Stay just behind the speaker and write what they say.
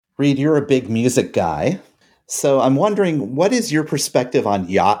Reed, you're a big music guy. So I'm wondering, what is your perspective on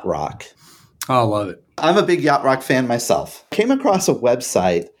yacht rock? Oh, I love it. I'm a big yacht rock fan myself. Came across a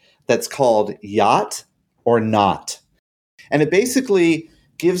website that's called Yacht or Not. And it basically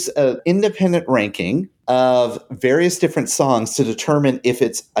gives an independent ranking of various different songs to determine if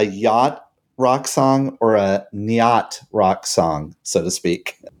it's a yacht rock song or a yacht rock song, so to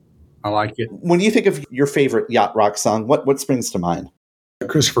speak. I like it. When you think of your favorite yacht rock song, what springs to mind?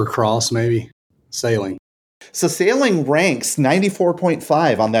 Christopher Cross, maybe. Sailing. So Sailing ranks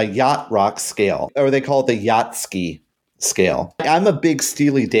 94.5 on the yacht rock scale, or they call it the yacht ski scale. I'm a big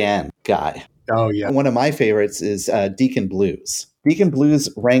Steely Dan guy. Oh, yeah. One of my favorites is Deacon Blues. Deacon Blues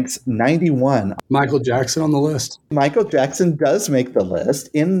ranks 91. Michael Jackson on the list. Michael Jackson does make the list.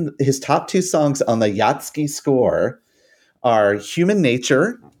 In his top two songs on the yacht ski score are Human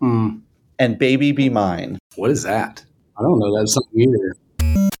Nature and Baby Be Mine. What is that? I don't know that song either.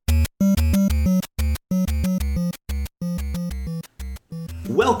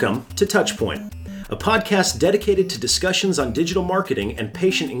 Welcome to Touchpoint, a podcast dedicated to discussions on digital marketing and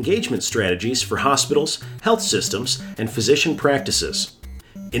patient engagement strategies for hospitals, health systems, and physician practices.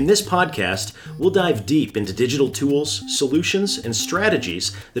 In this podcast, we'll dive deep into digital tools, solutions, and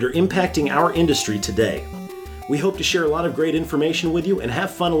strategies that are impacting our industry today. We hope to share a lot of great information with you and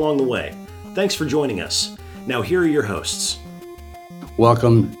have fun along the way. Thanks for joining us. Now, here are your hosts.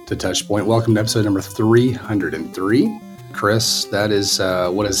 Welcome to Touchpoint. Welcome to episode number 303. Chris, that is,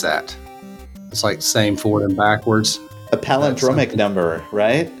 what is that? It's like saying forward and backwards. A palindromic number,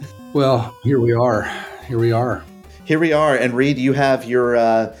 right? Well, here we are. And Reed, you have your,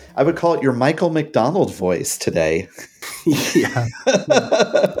 I would call it your Michael McDonald voice today. Yeah,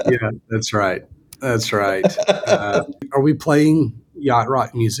 that's right. Are we playing yacht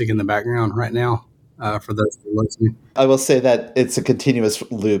rock music in the background right now? For those who are listening, I will say that it's a continuous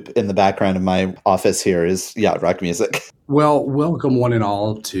loop in the background of my office here is yacht rock music. Well, welcome one and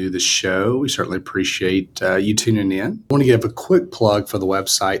all to the show. We certainly appreciate you tuning in. I want to give a quick plug for the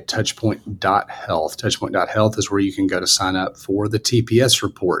website, touchpoint.health. Touchpoint.health is where you can go to sign up for the TPS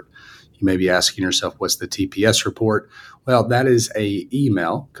report. You may be asking yourself, what's the TPS report? Well, that is a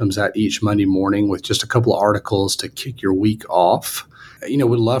email, comes out each Monday morning with just a couple of articles to kick your week off. We'd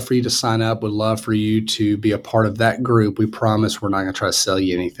love for you to sign up. Would love for you to be a part of that group. We promise we're not going to try to sell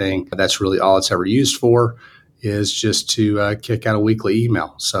you anything. That's really all it's ever used for, is just to kick out a weekly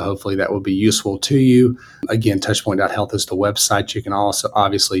email. So hopefully that will be useful to you. Again, touchpoint.health is the website. You can also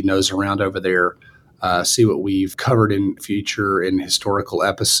obviously nose around over there, see what we've covered in future and historical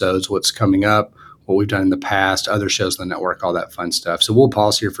episodes, what's coming up, what we've done in the past, other shows on the network, all that fun stuff. So we'll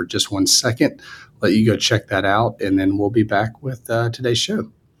pause here for just 1 second, let you go check that out, and then we'll be back with today's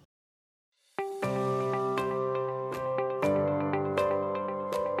show.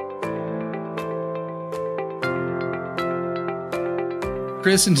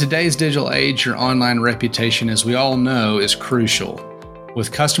 Chris, in today's digital age, your online reputation, as we all know, is crucial.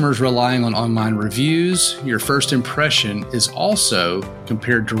 With customers relying on online reviews, your first impression is also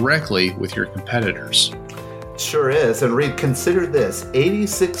compared directly with your competitors. Sure is. And Reed, consider this.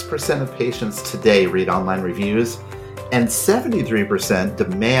 86% of patients today read online reviews, and 73%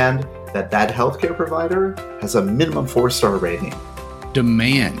 demand that healthcare provider has a minimum 4-star rating.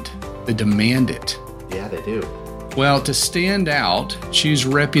 Demand. They demand it. Yeah, they do. Well, to stand out, choose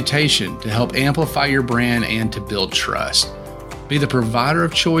reputation to help amplify your brand and to build trust. Be the provider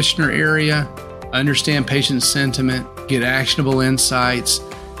of choice in your area, understand patient sentiment, get actionable insights,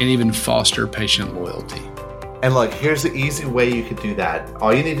 and even foster patient loyalty. And look, here's the easy way you could do that.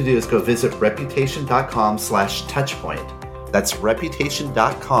 All you need to do is go visit reputation.com/touchpoint. That's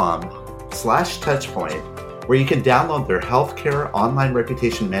reputation.com/touchpoint, where you can download their healthcare online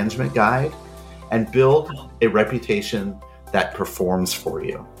reputation management guide and build a reputation that performs for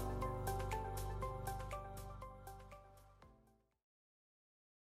you.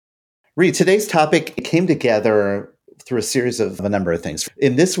 Reed, today's topic came together through a series of a number of things.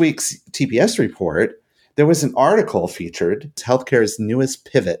 In this week's TPS report, there was an article featured, Healthcare's Newest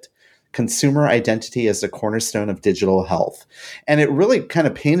Pivot, Consumer Identity as the Cornerstone of Digital Health. And it really kind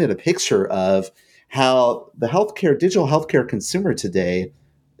of painted a picture of how the digital healthcare consumer today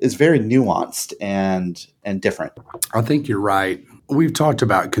is very nuanced and different. I think you're right. We've talked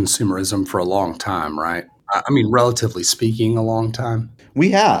about consumerism for a long time, right? I mean, relatively speaking, a long time.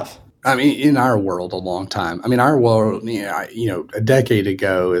 We have. I mean, in our world, a long time. I mean, our world, a decade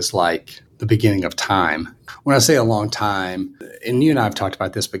ago is like the beginning of time. When I say a long time, and you and I have talked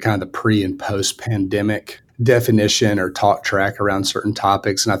about this, but kind of the pre and post pandemic definition or talk track around certain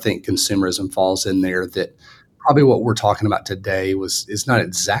topics. And I think consumerism falls in there, that probably what we're talking about today is not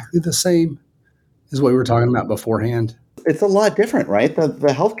exactly the same as what we were talking about beforehand. It's a lot different, right? The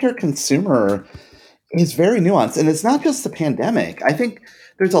healthcare consumer is very nuanced. And it's not just the pandemic. I think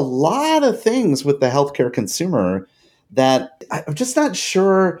there's a lot of things with the healthcare consumer that I'm just not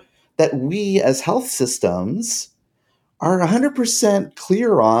sure that we as health systems are 100%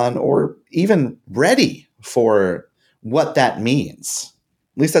 clear on or even ready for what that means.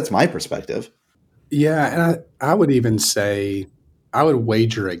 At least that's my perspective. Yeah, and I would even say, I would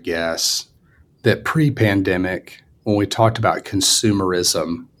wager a guess that pre-pandemic, when we talked about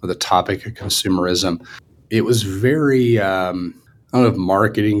consumerism or the topic of consumerism, it was very, I don't know if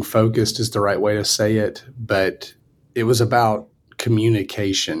marketing focused is the right way to say it, but it was about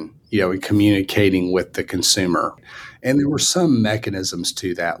communication, and communicating with the consumer. And there were some mechanisms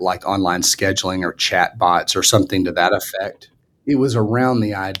to that, like online scheduling or chat bots or something to that effect. It was around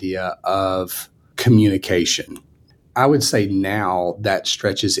the idea of communication. I would say now that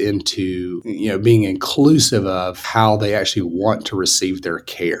stretches into, being inclusive of how they actually want to receive their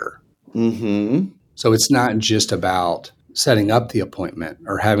care. Mm-hmm. So it's not just about setting up the appointment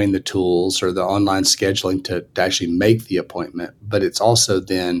or having the tools or the online scheduling to actually make the appointment, but it's also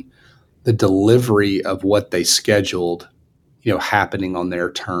then the delivery of what they scheduled, happening on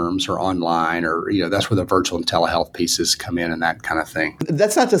their terms or online, or, that's where the virtual and telehealth pieces come in and that kind of thing.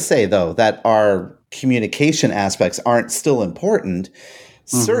 That's not to say, though, that our communication aspects aren't still important.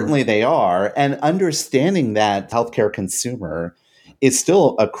 Certainly they are. And understanding that healthcare consumer is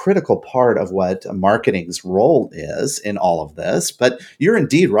still a critical part of what marketing's role is in all of this. But you're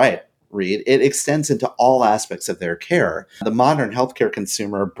indeed right, Reed. It extends into all aspects of their care. The modern healthcare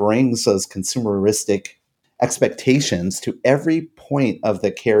consumer brings those consumeristic expectations to every point of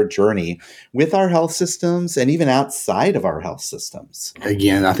the care journey with our health systems and even outside of our health systems.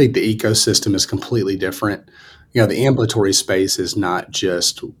 Again, I think the ecosystem is completely different. The ambulatory space is not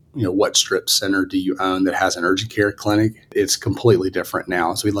just, what strip center do you own that has an urgent care clinic? It's completely different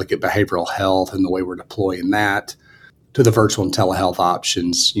now. So we look at behavioral health and the way we're deploying that to the virtual and telehealth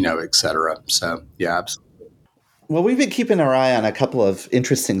options, et cetera. So, yeah, absolutely. Well, we've been keeping our eye on a couple of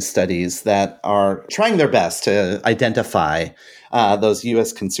interesting studies that are trying their best to identify those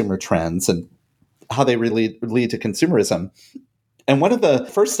U.S. consumer trends and how they really lead to consumerism. And one of the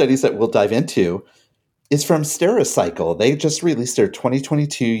first studies that we'll dive into is from Stericycle. They just released their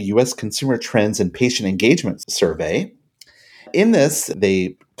 2022 U.S. Consumer Trends and Patient Engagement Survey. In this,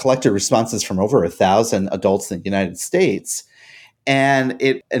 they collected responses from over 1,000 adults in the United States, and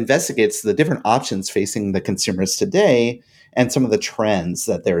it investigates the different options facing the consumers today and some of the trends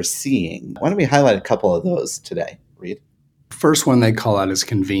that they're seeing. Why don't we highlight a couple of those today, Reed? First one they call out is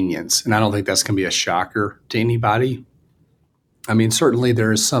convenience, and I don't think that's going to be a shocker to anybody. I mean, certainly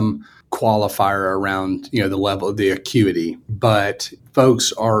there is some qualifier around, the level of the acuity, but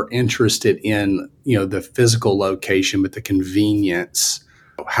folks are interested in, the physical location, but the convenience.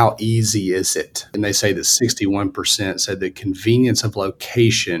 How easy is it? And they say that 61% said the convenience of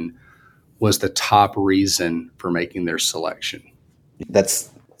location was the top reason for making their selection.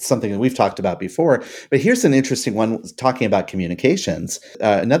 That's something that we've talked about before. But here's an interesting one talking about communications.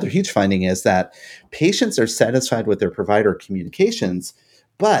 Another huge finding is that patients are satisfied with their provider communications,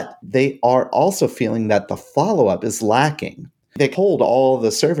 but they are also feeling that the follow-up is lacking. They polled all of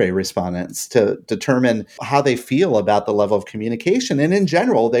the survey respondents to determine how they feel about the level of communication. And in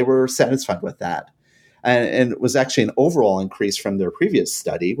general, they were satisfied with that. And it was actually an overall increase from their previous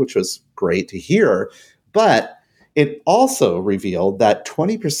study, which was great to hear. But it also revealed that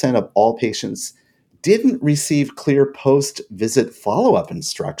 20% of all patients didn't receive clear post-visit follow-up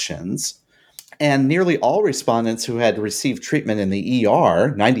instructions. And nearly all respondents who had received treatment in the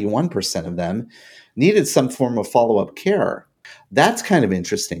ER, 91% of them, needed some form of follow-up care. That's kind of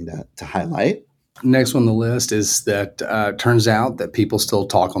interesting to highlight. Next on the list is that turns out that people still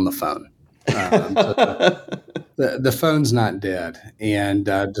talk on the phone. The phone's not dead. And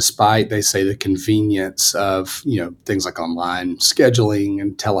despite, they say, the convenience of, things like online scheduling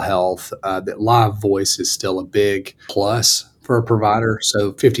and telehealth, that live voice is still a big plus for a provider.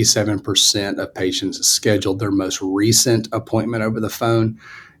 So 57% of patients scheduled their most recent appointment over the phone.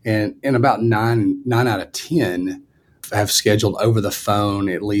 And about nine out of 10 have scheduled over the phone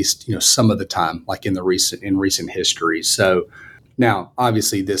at least, some of the time, like in recent history. So now,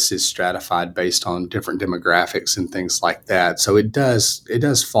 obviously, this is stratified based on different demographics and things like that. So it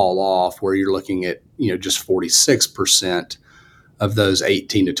does fall off where you're looking at, just 46% of those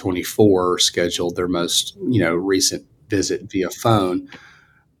 18 to 24 scheduled their most, recent visit via phone.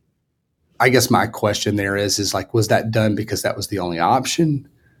 I guess my question there is like, was that done because that was the only option,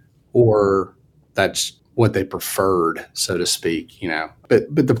 or that's what they preferred, so to speak,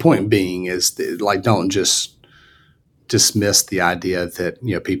 But the point being is that, like, don't just dismiss the idea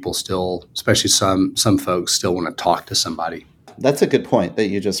that, people still, especially some folks, still want to talk to somebody. That's a good point that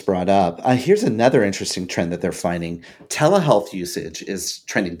you just brought up. Here's another interesting trend that they're finding. Telehealth usage is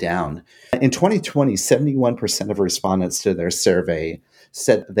trending down. In 2020, 71% of respondents to their survey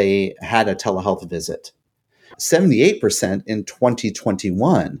said they had a telehealth visit. 78% in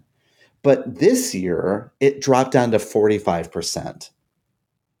 2021. But this year, it dropped down to 45%.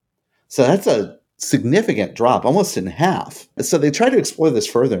 So that's a significant drop, almost in half. So they tried to explore this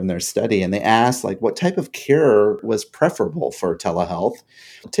further in their study, and they asked, what type of care was preferable for telehealth?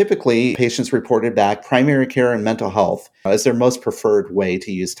 Typically, patients reported back primary care and mental health as their most preferred way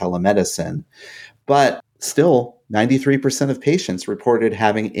to use telemedicine. But still, 93% of patients reported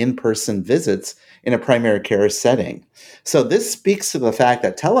having in-person visits in a primary care setting. So this speaks to the fact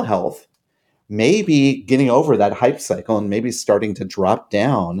that telehealth may be getting over that hype cycle and maybe starting to drop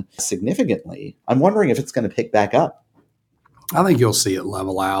down significantly. I'm wondering if it's going to pick back up. I think you'll see it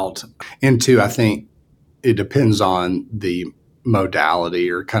level out. And two, I think it depends on the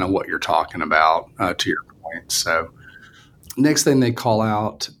modality or kind of what you're talking about, to your point. So next thing they call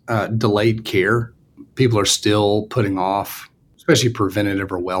out, delayed care. People are still putting off, especially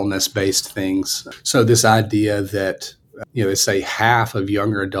preventative or wellness-based things. So this idea that they say half of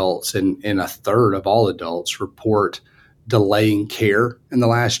younger adults and a third of all adults report delaying care in the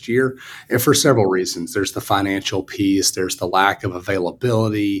last year. And for several reasons. There's the financial piece. There's the lack of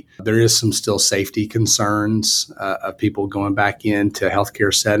availability. There is some still safety concerns of people going back into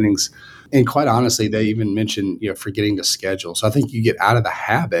healthcare settings. And quite honestly, they even mentioned, forgetting to schedule. So I think you get out of the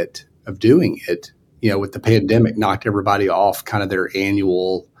habit of doing it. With the pandemic, knocked everybody off kind of their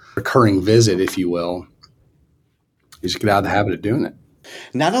annual recurring visit, if you will. You just get out of the habit of doing it.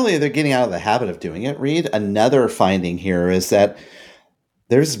 Not only are they getting out of the habit of doing it, Reed, another finding here is that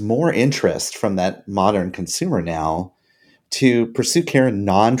there's more interest from that modern consumer now to pursue care in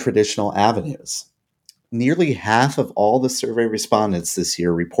non-traditional avenues. Nearly half of all the survey respondents this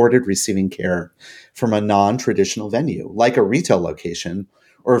year reported receiving care from a non-traditional venue, like a retail location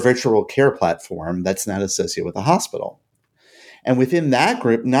or a virtual care platform that's not associated with a hospital. And within that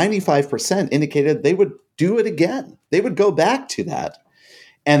group, 95% indicated they would do it again. They would go back to that.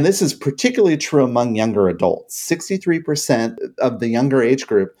 And this is particularly true among younger adults. 63% of the younger age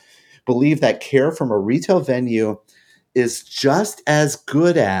group believe that care from a retail venue is just as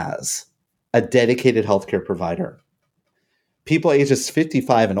good as a dedicated healthcare provider. People ages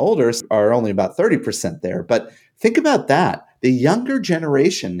 55 and older are only about 30% there. But think about that. The younger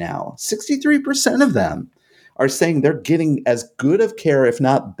generation now, 63% of them are saying they're getting as good of care, if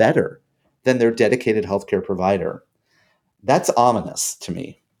not better, than their dedicated healthcare provider. That's ominous to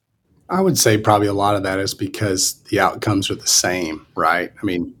me. I would say probably a lot of that is because the outcomes are the same, right? I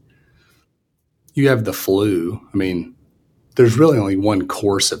mean, you have the flu. I mean, there's really only one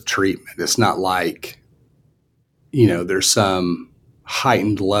course of treatment. It's not like, there's some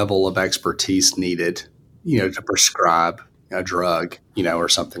heightened level of expertise needed, to prescribe a drug, or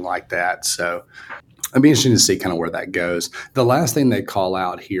something like that. So it'd be interesting to see kind of where that goes. The last thing they call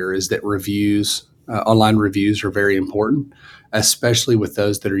out here is that reviews, online reviews, are very important, especially with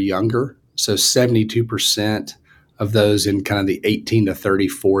those that are younger. So 72% of those in kind of the 18 to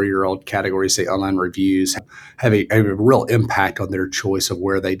 34-year-old category say online reviews have a real impact on their choice of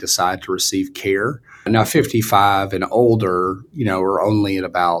where they decide to receive care. Now, 55 and older, are only at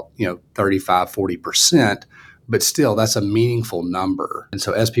about, 35, 40%. But still, that's a meaningful number. And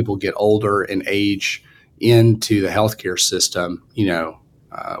so as people get older and age into the healthcare system,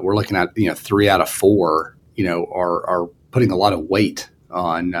 we're looking at, 3 out of 4, are putting a lot of weight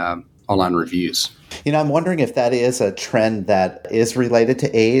on online reviews. I'm wondering if that is a trend that is related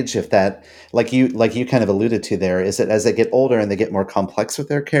to age, if that, like you kind of alluded to there, is it as they get older and they get more complex with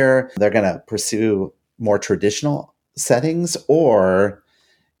their care, they're going to pursue more traditional settings, or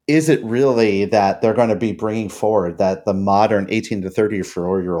is it really that they're going to be bringing forward that the modern 18 to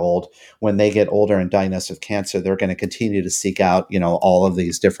 34-year-old, when they get older and diagnosed with cancer, they're going to continue to seek out, all of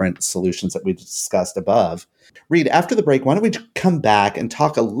these different solutions that we discussed above? Reed, after the break, why don't we come back and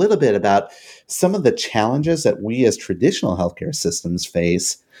talk a little bit about some of the challenges that we as traditional healthcare systems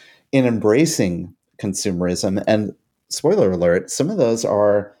face in embracing consumerism? And spoiler alert, some of those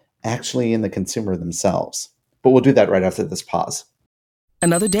are actually in the consumer themselves. But we'll do that right after this pause.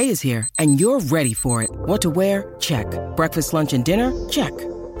 Another day is here, and you're ready for it. What to wear? Check. Breakfast, lunch, and dinner? Check.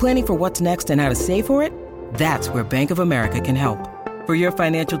 Planning for what's next and how to save for it? That's where Bank of America can help. For your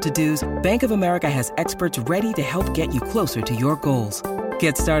financial to-dos, Bank of America has experts ready to help get you closer to your goals.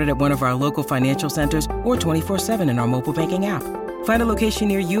 Get started at one of our local financial centers or 24/7 in our mobile banking app. Find a location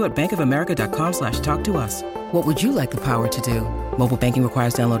near you at bankofamerica.com/talktous. What would you like the power to do? Mobile banking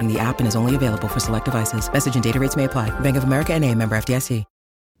requires downloading the app and is only available for select devices. Message and data rates may apply. Bank of America N.A., member FDIC.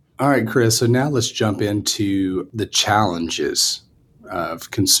 All right, Chris. So now let's jump into the challenges of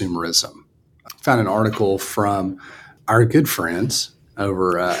consumerism. I found an article from our good friends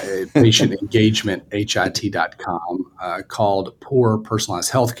over at patientengagementhit.com called Poor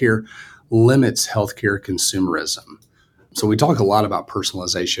Personalized Healthcare Limits Healthcare Consumerism. So we talk a lot about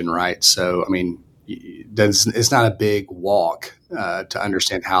personalization, right? So, I mean, it's not a big walk to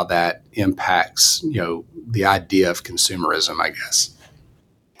understand how that impacts, the idea of consumerism, I guess.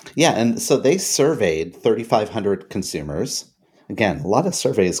 Yeah, and so they surveyed 3,500 consumers. Again, a lot of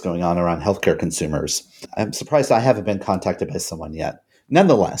surveys going on around healthcare consumers. I'm surprised I haven't been contacted by someone yet.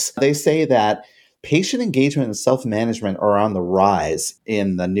 Nonetheless, they say that patient engagement and self-management are on the rise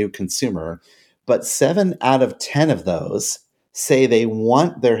in the new consumer, but 7 out of 10 of those say they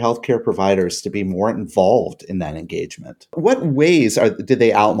want their healthcare providers to be more involved in that engagement. What ways did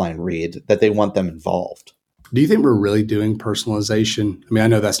they outline, Reed, that they want them involved? Do you think we're really doing personalization? I mean, I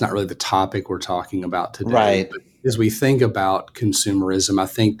know that's not really the topic we're talking about today. Right. But as we think about consumerism, I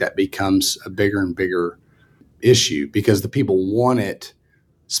think that becomes a bigger and bigger issue because the people want it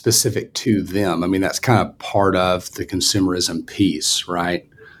specific to them. I mean, that's kind of part of the consumerism piece, right?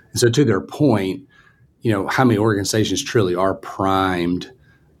 And so to their point, how many organizations truly are primed,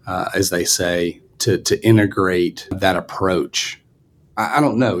 as they say, to integrate that approach? I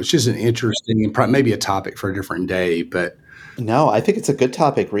don't know. It's just an interesting and maybe a topic for a different day, but no, I think it's a good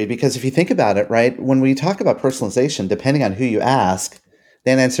topic, Reed, because if you think about it, right, when we talk about personalization, depending on who you ask,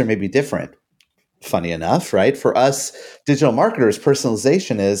 that answer may be different. Funny enough, right? For us digital marketers,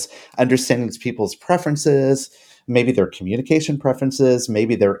 personalization is understanding people's preferences, maybe their communication preferences,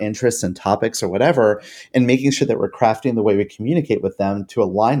 maybe their interests and topics or whatever, and making sure that we're crafting the way we communicate with them to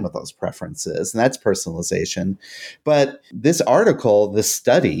align with those preferences. And that's personalization. But this article, this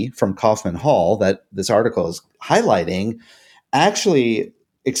study from Kaufman Hall that this article is highlighting actually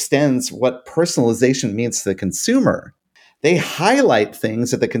extends what personalization means to the consumer. They highlight things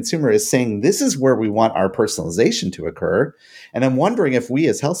that the consumer is saying, this is where we want our personalization to occur. And I'm wondering if we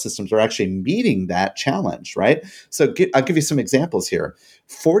as health systems are actually meeting that challenge, right? So I'll give you some examples here.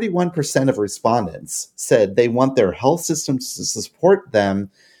 41% of respondents said they want their health systems to support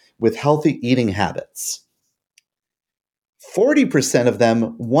them with healthy eating habits. 40% of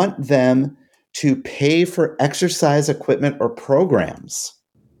them want them to pay for exercise equipment or programs.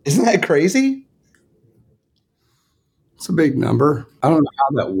 Isn't that crazy? it's a big number. I don't know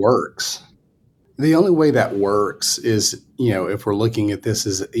how that works. The only way that works is, if we're looking at this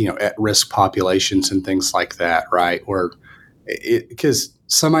as, at-risk populations and things like that, right? Where because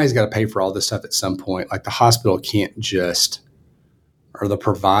somebody's got to pay for all this stuff at some point. Like the hospital can't just, or the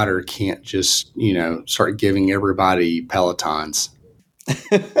provider can't just, start giving everybody Pelotons.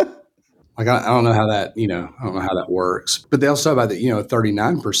 Like, I don't know how that, I don't know how that works. But they also talk about that,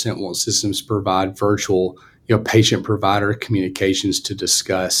 39% want systems to provide virtual, patient provider communications to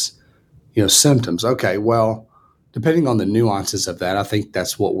discuss, symptoms. Okay, well, depending on the nuances of that, I think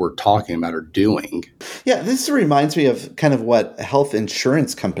that's what we're talking about or doing. Yeah, this reminds me of kind of what health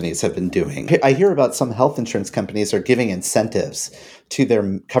insurance companies have been doing. I hear about some health insurance companies are giving incentives to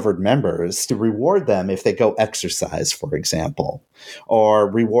their covered members to reward them if they go exercise, for example, or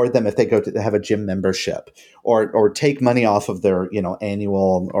reward them if they go to have a gym membership, or take money off of their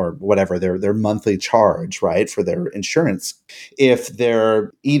annual or whatever their monthly charge, right, for their insurance if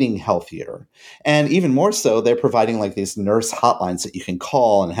they're eating healthier. And even more so, they're providing like these nurse hotlines that you can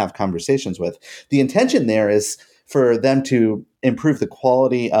call and have conversations with. The intention there is for them to improve the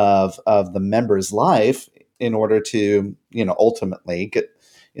quality of the member's life in order to, ultimately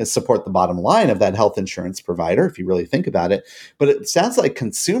support the bottom line of that health insurance provider, if you really think about it. But it sounds like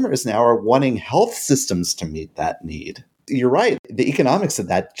consumers now are wanting health systems to meet that need. You're right. The economics of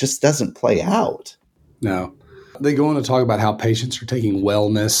that just doesn't play out. No. They go on to talk about how patients are taking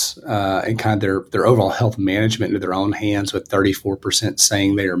wellness and kind of their overall health management into their own hands, with 34%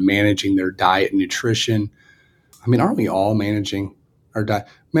 saying they are managing their diet and nutrition. I mean, aren't we all managing our diet?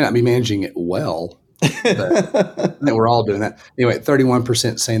 May not be managing it well, but I think we're all doing that. Anyway,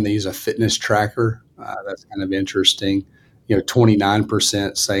 31% saying they use a fitness tracker. That's kind of interesting.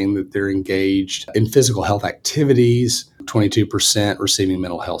 29% saying that they're engaged in physical health activities, 22% receiving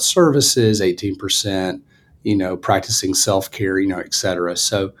mental health services, 18%, practicing self-care, et cetera.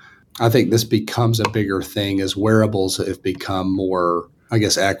 So I think this becomes a bigger thing as wearables have become more, I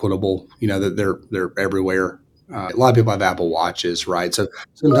guess, equitable, that they're everywhere. A lot of people have Apple Watches, right? So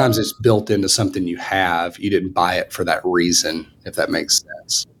sometimes it's built into something you have. You didn't buy it for that reason, if that makes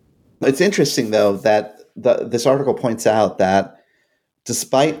sense. It's interesting, though, that this article points out that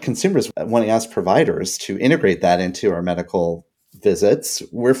despite consumers wanting us providers to integrate that into our medical visits,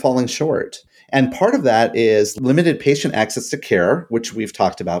 we're falling short. And part of that is limited patient access to care, which we've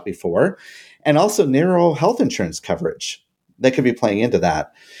talked about before, and also narrow health insurance coverage that could be playing into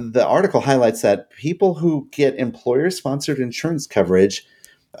that. The article highlights that people who get employer-sponsored insurance coverage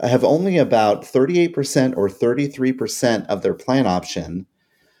have only about 38% or 33% of their plan option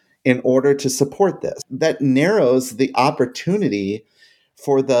in order to support this. That narrows the opportunity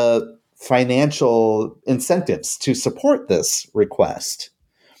for the financial incentives to support this request.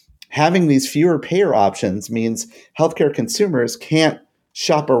 Having these fewer payer options means healthcare consumers can't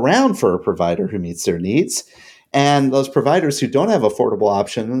shop around for a provider who meets their needs. And those providers who don't have affordable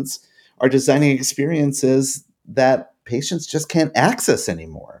options are designing experiences that patients just can't access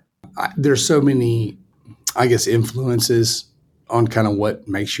anymore. There's so many, I guess, influences on kind of what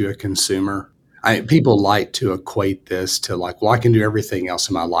makes you a consumer. People like to equate this to like, well, I can do everything else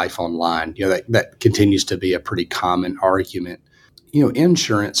in my life online. That continues to be a pretty common argument.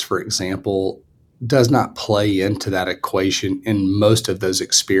 Insurance, for example, does not play into that equation in most of those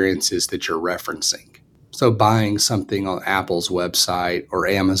experiences that you're referencing. So buying something on Apple's website or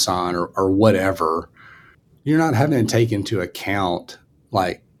Amazon or whatever, you're not having to take into account,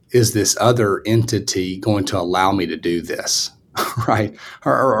 like, is this other entity going to allow me to do this? Right.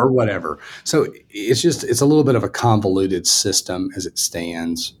 Or whatever. So it's a little bit of a convoluted system as it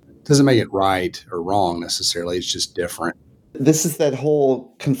stands. Doesn't make it right or wrong necessarily. It's just different. This is that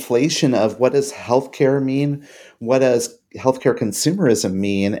whole conflation of what does healthcare mean? What does healthcare consumerism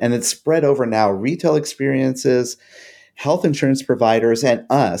mean? And it's spread over now retail experiences, health insurance providers, and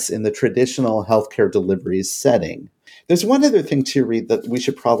us in the traditional healthcare delivery setting. There's one other thing to read that we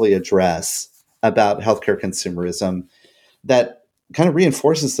should probably address about healthcare consumerism that kind of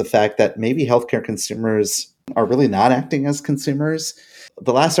reinforces the fact that maybe healthcare consumers are really not acting as consumers.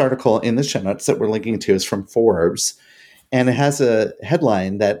 The last article in the show notes that we're linking to is from Forbes, and it has a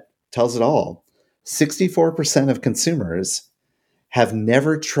headline that tells it all. 64% of consumers have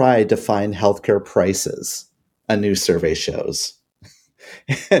never tried to find healthcare prices, a new survey shows.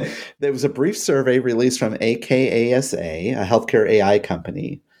 There was a brief survey released from AKASA, a healthcare AI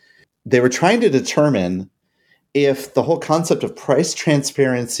company. They were trying to determine if the whole concept of price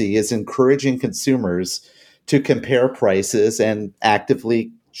transparency is encouraging consumers to compare prices and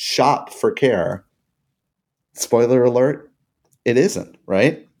actively shop for care. Spoiler alert, it isn't,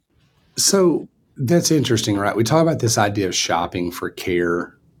 right? So that's interesting, right? We talk about this idea of shopping for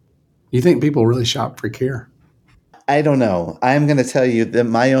care. You think people really shop for care? I don't know. I'm going to tell you that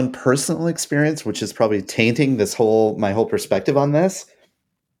my own personal experience, which is probably tainting my whole perspective on this,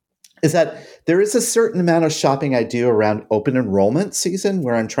 is that there is a certain amount of shopping I do around open enrollment season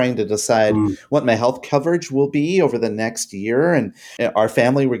where I'm trying to decide what my health coverage will be over the next year. And our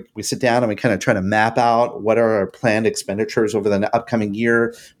family, we sit down and we kind of try to map out what are our planned expenditures over the upcoming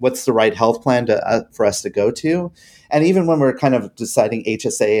year, what's the right health plan for us to go to. And even when we're kind of deciding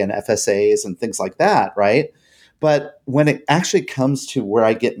HSA and FSAs and things like that, right? But when it actually comes to where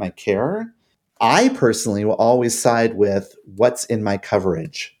I get my care, I personally will always side with what's in my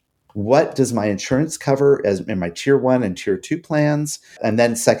coverage. What does my insurance cover as in my tier 1 and tier 2 plans? And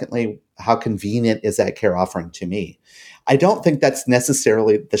then secondly, how convenient is that care offering to me? I don't think that's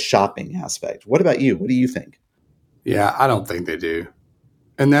necessarily the shopping aspect. What about you? What do you think? Yeah, I don't think they do.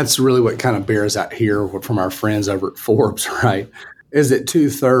 And that's really what kind of bears out here from our friends over at Forbes, right? Is that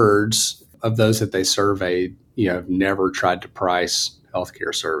 2/3 of those that they surveyed, have never tried to price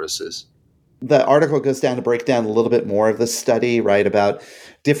healthcare services. The article goes down to break down a little bit more of the study, right, about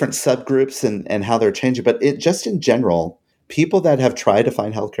different subgroups and how they're changing. But just in general, people that have tried to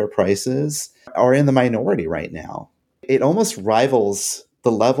find healthcare prices are in the minority right now. It almost rivals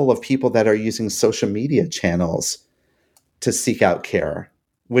the level of people that are using social media channels to seek out care,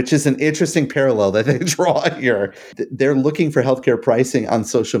 which is an interesting parallel that they draw here. They're looking for healthcare pricing on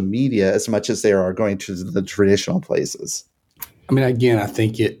social media as much as they are going to the traditional places. I mean, again, I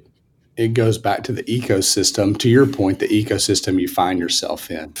think it goes back to the ecosystem. To your point, the ecosystem you find yourself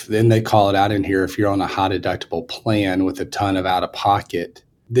in. Then they call it out in here. If you're on a high deductible plan with a ton of out of pocket,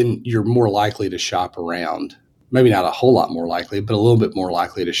 then you're more likely to shop around. Maybe not a whole lot more likely, but a little bit more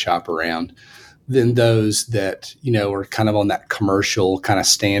likely to shop around than those that, are kind of on that commercial kind of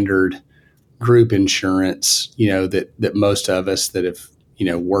standard group insurance, that most of us that have,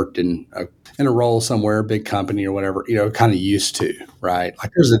 worked in a role somewhere, a big company or whatever, kind of used to, right?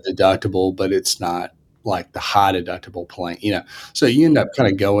 Like there's a deductible, but it's not like the high deductible plan, so you end up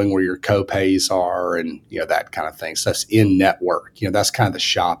kind of going where your copays are and, that kind of thing. So that's in network, that's kind of the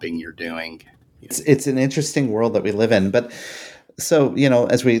shopping you're doing. It's an interesting world that we live in. But so,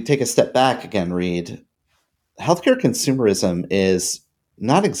 as we take a step back again, Reed, healthcare consumerism is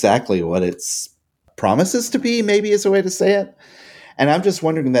not exactly what it's promises to be, maybe is a way to say it. And I'm just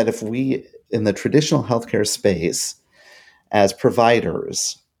wondering that if we, in the traditional healthcare space, as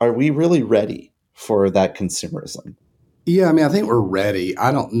providers, are we really ready for that consumerism? Yeah, I think we're ready.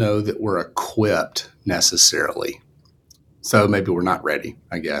 I don't know that we're equipped necessarily. So maybe we're not ready,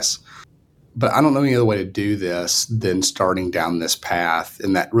 I guess. But I don't know any other way to do this than starting down this path.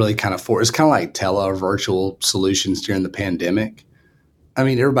 And that really kind of it's kind of like tele virtual solutions during the pandemic.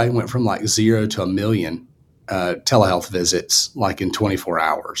 Everybody went from like 0 to 1 million telehealth visits like in 24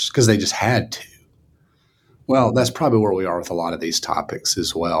 hours because they just had to. Well, that's probably where we are with a lot of these topics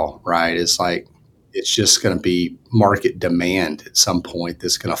as well, right? It's like it's just going to be market demand at some point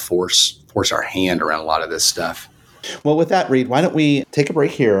that's going to force our hand around a lot of this stuff. Well, with that, Reed, why don't we take a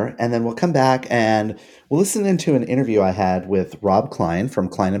break here and then we'll come back and we'll listen into an interview I had with Rob Klein from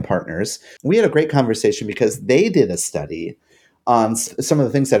Klein and Partners. We had a great conversation because they did a study on some of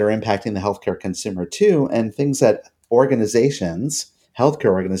the things that are impacting the healthcare consumer too, and things that organizations,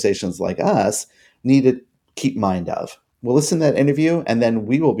 healthcare organizations like us, need to keep mind of. We'll listen to that interview and then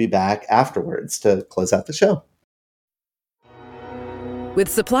we will be back afterwards to close out the show. With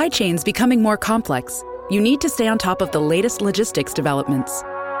supply chains becoming more complex, you need to stay on top of the latest logistics developments.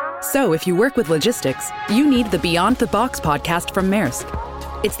 So if you work with logistics, you need the Beyond the Box podcast from Maersk.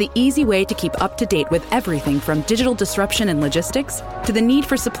 It's the easy way to keep up to date with everything from digital disruption in logistics to the need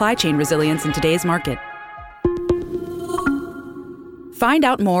for supply chain resilience in today's market. Find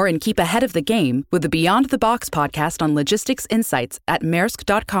out more and keep ahead of the game with the Beyond the Box podcast on logistics insights at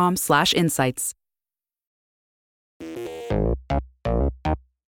maersk.com/insights.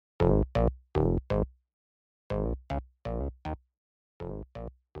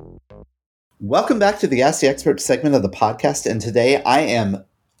 Welcome back to the Ask the Expert segment of the podcast. And today I am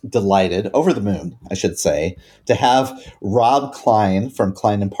delighted, over the moon, I should say, to have Rob Klein from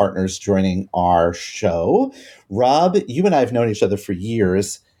Klein and Partners joining our show. Rob, you and I have known each other for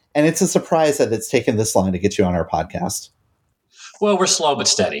years, and it's a surprise that it's taken this long to get you on our podcast. Well, we're slow but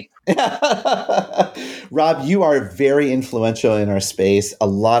steady. Rob, you are very influential in our space. A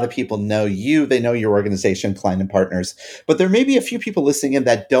lot of people know you. They know your organization, Klein and Partners. But there may be a few people listening in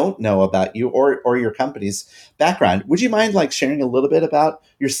that don't know about you or your company's background. Would you mind sharing a little bit about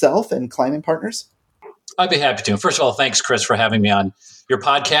yourself and Klein and Partners? I'd be happy to. First of all, thanks, Chris, for having me on your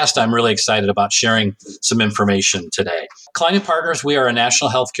podcast. I'm really excited about sharing some information today. Klein and Partners, we are a national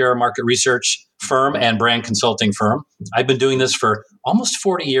healthcare market research firm and brand consulting firm. I've been doing this for almost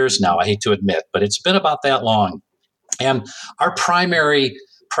 40 years now, I hate to admit, but it's been about that long. And our primary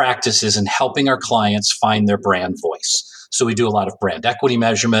practice is in helping our clients find their brand voice. So we do a lot of brand equity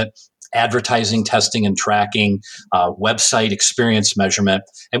measurement, advertising testing and tracking, website experience measurement,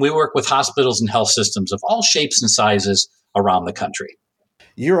 and we work with hospitals and health systems of all shapes and sizes around the country.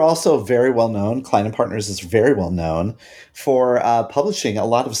 You're also very well known. Klein and Partners is very well known for publishing a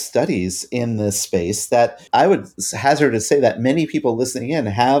lot of studies in this space that I would hazard to say that many people listening in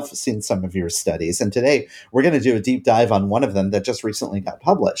have seen some of your studies. And today we're going to do a deep dive on one of them that just recently got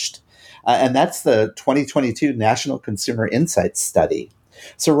published. And that's the 2022 National Consumer Insights Study.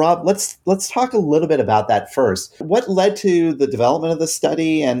 So, Rob, let's talk a little bit about that first. What led to the development of the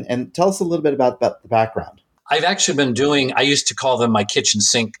study, and tell us a little bit about the background. I've actually been doing, I used to call them my kitchen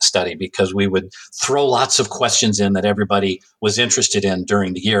sink study because we would throw lots of questions in that everybody was interested in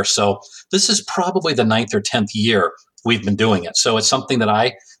during the year. So this is probably the 9th or 10th year we've been doing it. So it's something that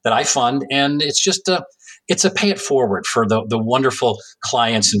I fund, and it's just it's a pay it forward for the wonderful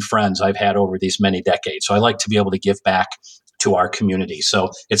clients and friends I've had over these many decades. So I like to be able to give back to our community. So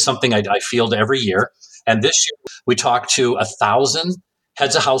it's something I field every year. And this year we talked to 1,000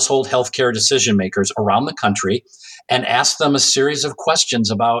 heads of household healthcare decision makers around the country and asked them a series of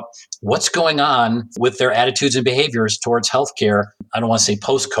questions about what's going on with their attitudes and behaviors towards healthcare. I don't want to say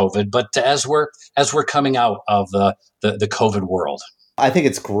post-COVID, but as we're coming out of the COVID world. I think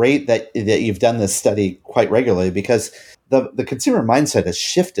it's great that you've done this study quite regularly because the consumer mindset has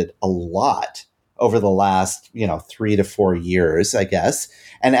shifted a lot over the last 3 to 4 years, I guess.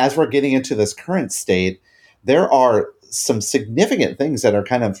 And as we're getting into this current state, there are some significant things that are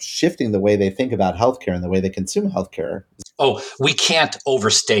kind of shifting the way they think about healthcare and the way they consume healthcare. Oh, we can't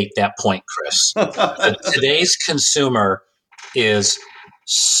overstate that point, Chris. Today's consumer is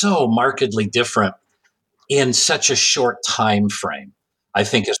so markedly different in such a short time frame. I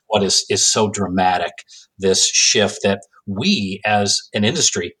think is what is so dramatic, this shift that we as an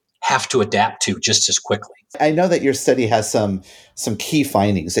industry have to adapt to just as quickly. I know that your study has some key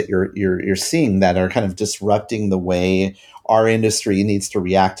findings that you're seeing that are kind of disrupting the way our industry needs to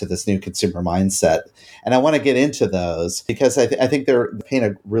react to this new consumer mindset. And I want to get into those because I think they paint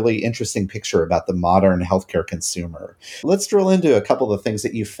a really interesting picture about the modern healthcare consumer. Let's drill into a couple of the things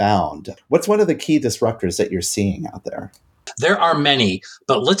that you found. What's one of the key disruptors that you're seeing out there? There are many,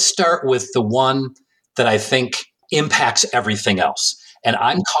 but let's start with the one that I think impacts everything else. And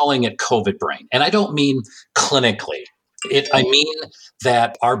I'm calling it COVID brain. And I don't mean clinically. I mean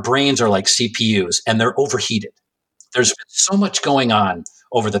that our brains are like CPUs and they're overheated. There's been so much going on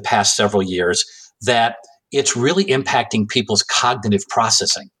over the past several years that it's really impacting people's cognitive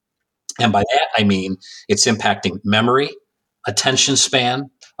processing. And by that, I mean it's impacting memory, attention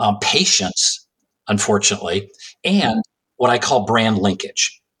span, patience, unfortunately, and what I call brand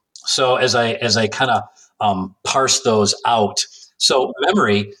linkage. So as I kind of parse those out, so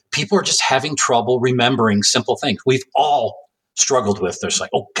memory, people are just having trouble remembering simple things. We've all struggled with. There's like,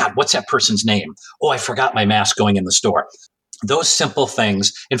 oh God, what's that person's name? Oh, I forgot my mask going in the store. Those simple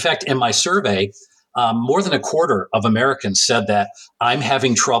things. In fact, in my survey, more than a quarter of Americans said that I'm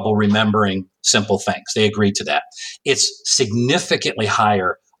having trouble remembering simple things. They agreed to that. It's significantly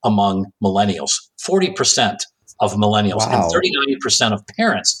higher among millennials. 40% of millennials and 39% of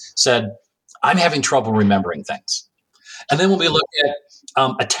parents said, I'm having trouble remembering things. And then when we look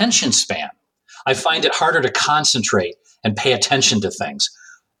at attention span, I find it harder to concentrate and pay attention to things.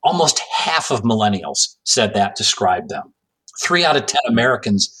 Almost half of millennials said that described them. 3 out of 10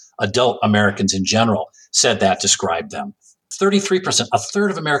 Americans, adult Americans in general, said that described them. 33%, a third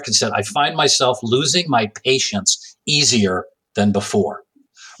of Americans said, I find myself losing my patience easier than before.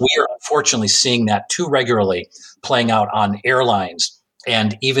 We are unfortunately seeing that too regularly playing out on airlines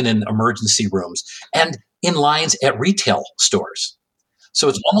and even in emergency rooms and in lines at retail stores. So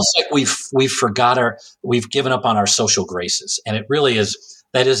it's almost like we've given up on our social graces. And it really is,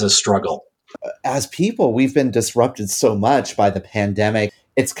 that is a struggle. As people, we've been disrupted so much by the pandemic.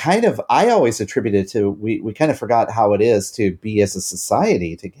 It's kind of, I always attribute it to, we kind of forgot how it is to be as a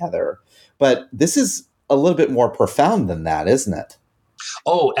society together. But this is a little bit more profound than that, isn't it?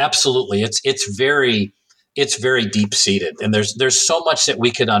 Oh, absolutely. It's very deep seated. And there's so much that we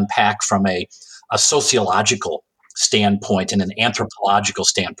could unpack from a sociological standpoint and an anthropological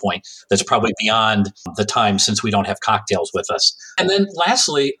standpoint that's probably beyond the time since we don't have cocktails with us. And then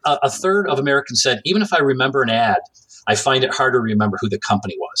lastly, a third of Americans said, even if I remember an ad, I find it harder to remember who the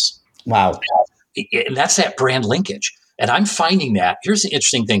company was. Wow. And that's that brand linkage. And I'm finding that, here's the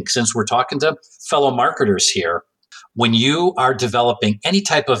interesting thing, since we're talking to fellow marketers here, when you are developing any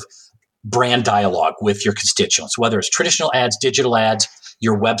type of brand dialogue with your constituents, whether it's traditional ads, digital ads,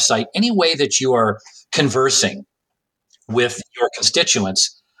 your website, any way that you are conversing with your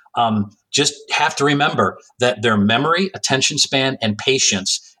constituents, just have to remember that their memory, attention span, and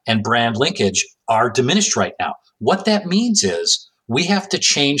patience and brand linkage are diminished right now. What that means is we have to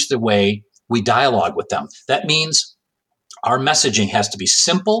change the way we dialogue with them. That means our messaging has to be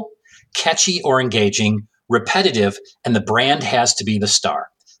simple, catchy, or engaging, repetitive, and the brand has to be the star.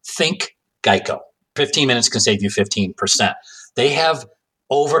 Think Geico. 15 minutes can save you 15%. They have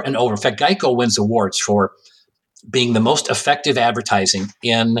over and over. In fact, Geico wins awards for being the most effective advertising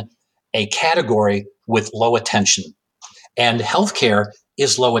in a category with low attention. And healthcare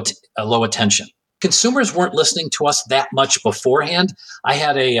is low attention. Consumers weren't listening to us that much beforehand. I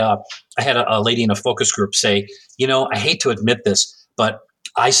had a lady in a focus group say, I hate to admit this, but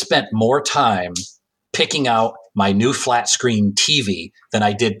I spent more time picking out my new flat screen TV than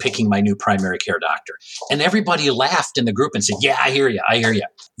I did picking my new primary care doctor. And everybody laughed in the group and said, yeah, I hear you.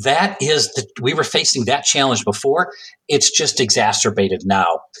 We were facing that challenge before. It's just exacerbated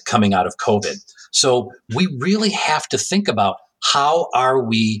now coming out of COVID. So we really have to think about, how are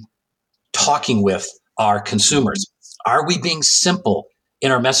we talking with our consumers? Are we being simple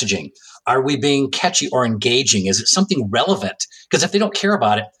in our messaging? Are we being catchy or engaging? Is it something relevant? Because if they don't care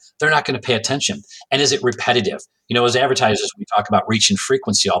about it, they're not going to pay attention. And is it repetitive? As advertisers, we talk about reach and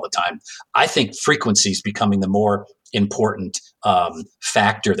frequency all the time. I think frequency is becoming the more important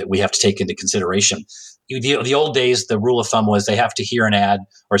factor that we have to take into consideration. The old days, the rule of thumb was they have to hear an ad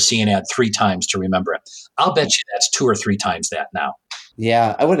or see an ad 3 times to remember it. I'll bet you that's 2 or 3 times that now.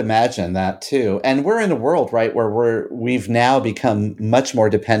 Yeah, I would imagine that too. And we're in a world, right, where we've now become much more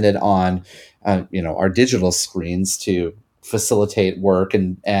dependent on, our digital screens to facilitate work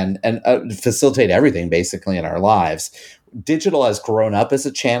and facilitate everything basically in our lives. Digital has grown up as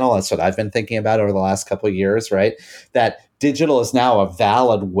a channel. That's what I've been thinking about over the last couple of years, right? That digital is now a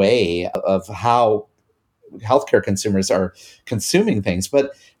valid way of how healthcare consumers are consuming things.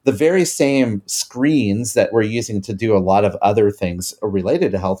 But the very same screens that we're using to do a lot of other things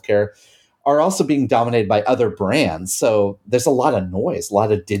related to healthcare are also being dominated by other brands. So there's a lot of noise, a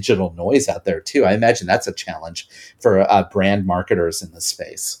lot of digital noise out there too. I imagine that's a challenge for brand marketers in this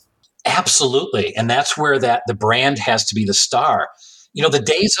space. Absolutely. And that's where the brand has to be the star. The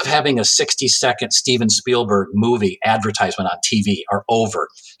days of having a 60-second Steven Spielberg movie advertisement on TV are over,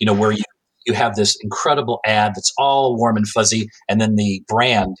 where you have this incredible ad that's all warm and fuzzy, and then the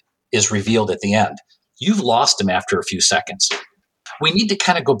brand is revealed at the end. You've lost them after a few seconds. We need to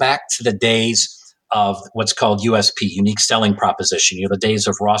kind of go back to the days of what's called USP, unique selling proposition, the days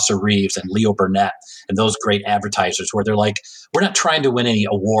of Rosser Reeves and Leo Burnett and those great advertisers where they're like, we're not trying to win any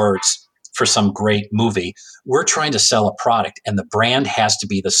awards for some great movie. We're trying to sell a product, and the brand has to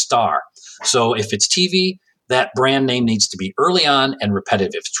be the star. So if it's TV, that brand name needs to be early on and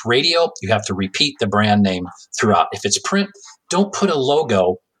repetitive. If it's radio, you have to repeat the brand name throughout. If it's print, don't put a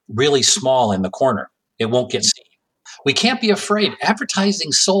logo really small in the corner. It won't get seen. We can't be afraid.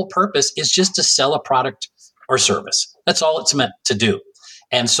 Advertising's sole purpose is just to sell a product or service. That's all it's meant to do.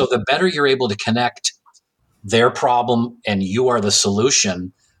 And so the better you're able to connect their problem and you are the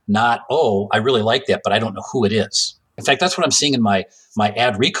solution, not, oh, I really like that, but I don't know who it is. In fact, that's what I'm seeing in my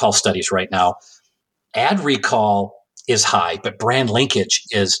ad recall studies right now. Ad recall is high, but brand linkage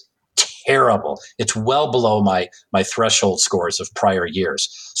is terrible. It's well below my threshold scores of prior years.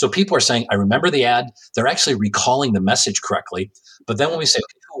 So people are saying, I remember the ad. They're actually recalling the message correctly. But then when we say,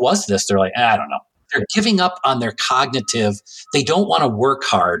 who was this? They're like, I don't know. They're giving up on their cognitive. They don't want to work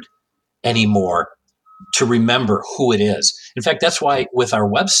hard anymore to remember who it is. In fact, that's why with our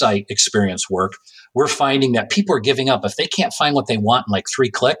website experience work, we're finding that people are giving up. If they can't find what they want in like 3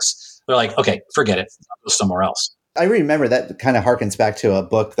 clicks, they're like, okay, forget it. I'll go somewhere else. I remember that kind of harkens back to a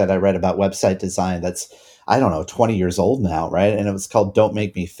book that I read about website design that's, 20 years old now, right? And it was called Don't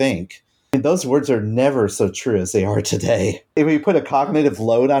Make Me Think. And those words are never so true as they are today. If we put a cognitive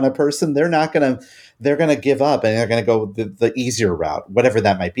load on a person, they're going to give up and they're going to go the easier route, whatever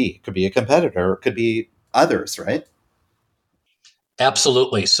that might be. It could be a competitor, it could be others, right?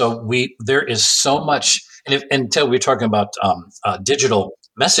 Absolutely. So there is so much, and until we're talking about digital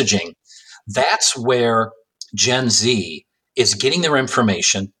messaging, that's where Gen Z is getting their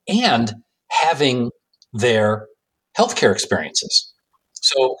information and having their healthcare experiences.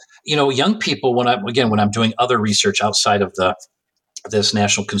 So, young people, when I'm doing other research outside of this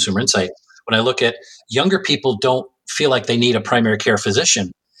National Consumer Insight, when I look at younger people don't feel like they need a primary care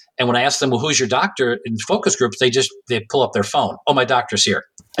physician. And when I ask them, well, who's your doctor in focus groups, they pull up their phone. Oh, my doctor's here.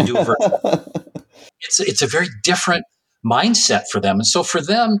 I do a virtual. It's a very different mindset for them. And so for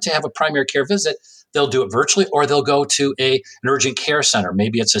them to have a primary care visit, they'll do it virtually, or they'll go to an urgent care center.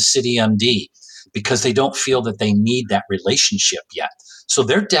 Maybe it's a city MD, because they don't feel that they need that relationship yet. So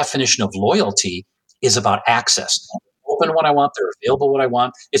their definition of loyalty is about access. Open when I want, they're available when I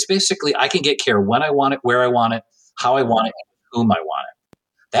want. It's basically I can get care when I want it, where I want it, how I want it, and whom I want it.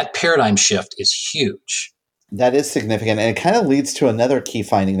 That paradigm shift is huge. That is significant. And it kind of leads to another key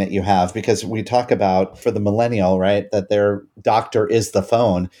finding that you have, because we talk about for the millennial, right, that their doctor is the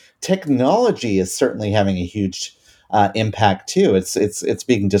phone. Technology is certainly having a huge impact too. It's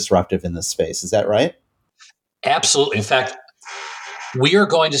being disruptive in this space. Is that right? Absolutely. In fact, we are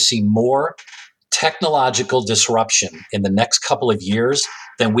going to see more technological disruption in the next couple of years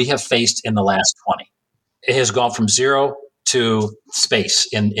than we have faced in the last 20. It has gone from zero to space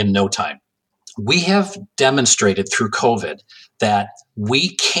in no time. We have demonstrated through COVID that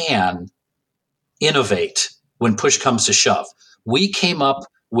we can innovate when push comes to shove. We came up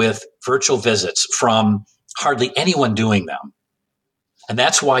with virtual visits from hardly anyone doing them. And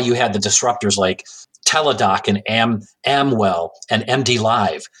that's why you had the disruptors like Teladoc and Amwell and MD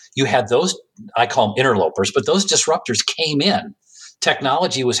Live. You had those, I call them interlopers, but those disruptors came in.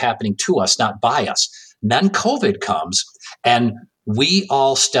 Technology was happening to us, not by us. Then COVID comes, and we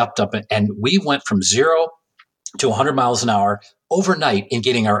all stepped up and we went from 0 to 100 miles an hour overnight in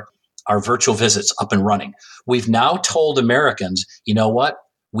getting our virtual visits up and running. We've now told Americans, you know what?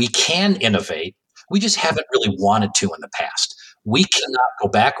 We can innovate. We just haven't really wanted to in the past. We cannot go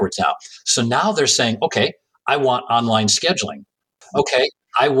backwards now. So now they're saying, okay, I want online scheduling. Okay,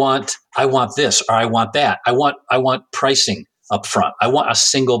 I want this, or I want that. I want pricing up front. I want a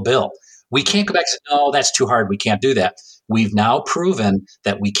single bill. We can't go back and say, no, that's too hard. We can't do that. We've now proven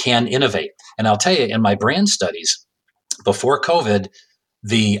that we can innovate. And I'll tell you, in my brand studies, before COVID,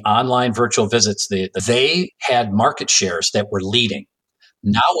 the online virtual visits, they had market shares that were leading.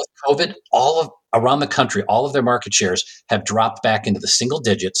 Now with COVID, all of around the country, all of their market shares have dropped back into the single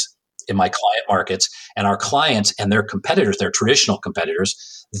digits in my client markets. And our clients and their competitors, their traditional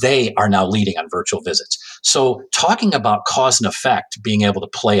competitors, they are now leading on virtual visits. So talking about cause and effect being able to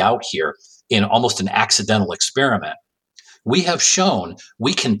play out here in almost an accidental experiment, we have shown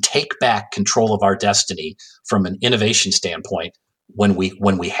we can take back control of our destiny from an innovation standpoint when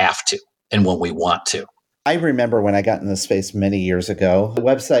we have to and when we want to. I remember when I got in this space many years ago, the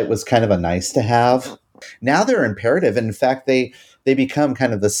website was kind of a nice to have. Now they're imperative. And in fact, they become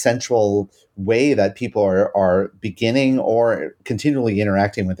kind of the central way that people are beginning or continually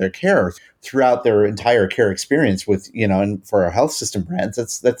interacting with their care throughout their entire care experience with, and for our health system brands,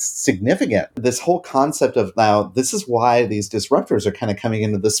 that's significant. This whole concept of now, this is why these disruptors are kind of coming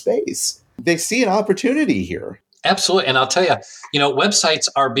into the space. They see an opportunity here. Absolutely. And I'll tell you, websites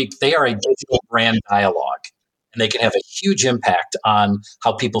they are a digital brand dialogue, and they can have a huge impact on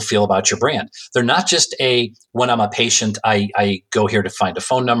how people feel about your brand. They're not just when I'm a patient, I go here to find a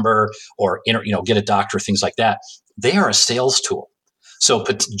phone number or, get a doctor, things like that. They are a sales tool. So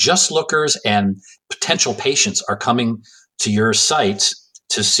just lookers and potential patients are coming to your sites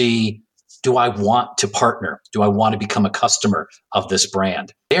to see, do I want to partner? Do I want to become a customer of this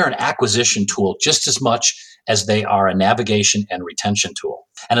brand? They are an acquisition tool just as much as they are a navigation and retention tool.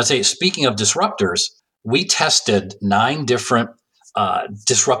 And I'd say, speaking of disruptors, we tested 9 different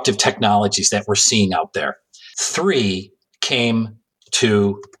disruptive technologies that we're seeing out there. 3 came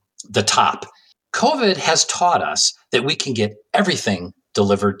to the top. COVID has taught us that we can get everything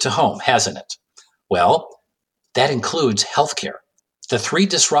delivered to home, hasn't it? Well, that includes healthcare. The 3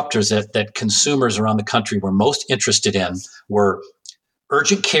 disruptors that consumers around the country were most interested in were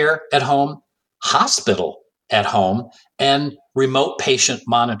urgent care at home, hospital at home, and remote patient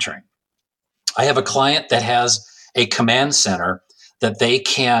monitoring. I have a client that has a command center that they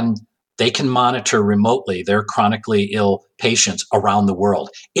can monitor remotely their chronically ill patients around the world.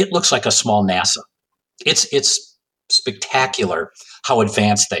 It looks like a small NASA. It's spectacular how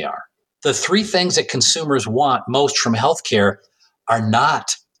advanced they are. The 3 things that consumers want most from healthcare are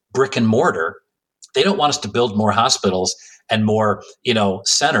not brick and mortar. They don't want us to build more hospitals and more,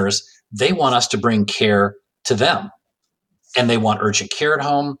 centers. They want us to bring care to them. And they want urgent care at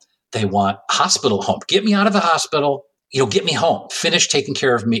home. They want hospital home. Get me out of the hospital, get me home. Finish taking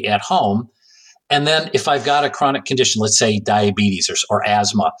care of me at home. And then if I've got a chronic condition, let's say diabetes or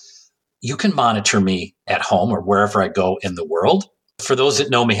asthma, you can monitor me at home or wherever I go in the world. For those that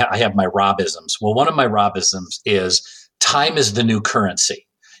know me, I have my Robisms. Well, one of my Robisms is time is the new currency.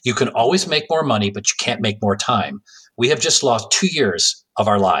 You can always make more money, but you can't make more time. We have just lost 2 years of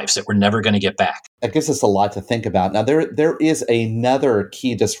our lives that we're never going to get back. That gives us a lot to think about. Now, there is another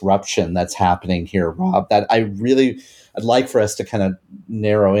key disruption that's happening here, Rob, that I'd like for us to kind of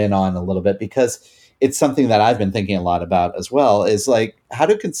narrow in on a little bit, because it's something that I've been thinking a lot about as well, is like, how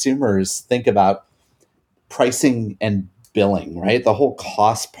do consumers think about pricing and billing, right? The whole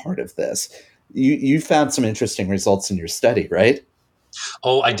cost part of this. You found some interesting results in your study, right?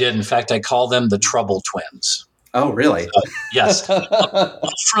 Oh, I did. In fact, I call them the trouble twins. Oh, really? Yes.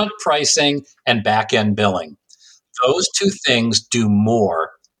 Upfront pricing and back-end billing. Those 2 things do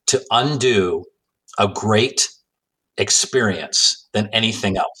more to undo a great experience than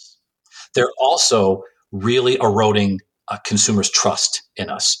anything else. They're also really eroding consumers' trust in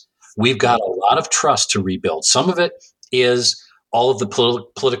us. We've got a lot of trust to rebuild. Some of it is all of the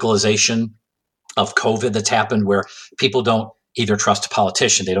politicalization of COVID that's happened, where people don't either trust a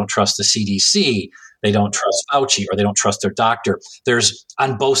politician, they don't trust the CDC, they don't trust Fauci, or they don't trust their doctor. There's,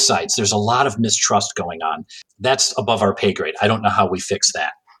 on both sides, there's a lot of mistrust going on. That's above our pay grade. I don't know how we fix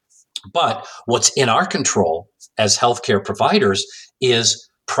that. But what's in our control as healthcare providers is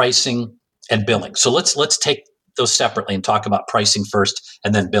pricing and billing. So let's take those separately and talk about pricing first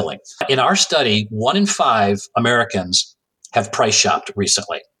and then billing. In our study, 1 in 5 Americans have price shopped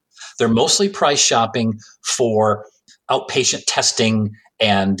recently. They're mostly price shopping for outpatient testing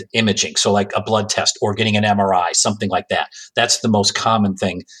and imaging. So like a blood test or getting an MRI, something like that. That's the most common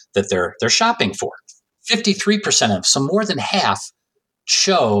thing that they're shopping for. 53% of, so more than half,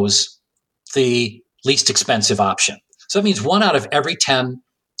 chose the least expensive option. So that means 1 out of every 10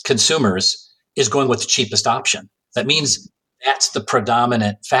 consumers is going with the cheapest option. That means that's the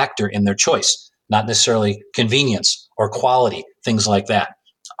predominant factor in their choice, not necessarily convenience or quality, things like that.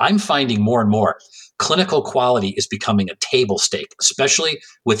 I'm finding more and more clinical quality is becoming a table stake, especially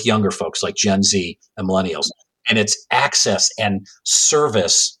with younger folks like Gen Z and millennials. And it's access and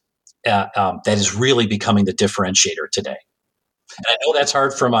service that is really becoming the differentiator today. And I know that's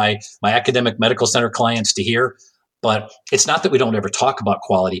hard for my academic medical center clients to hear, But it's not that we don't ever talk about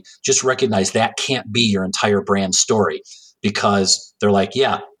quality. Just recognize that can't be your entire brand story, because they're like,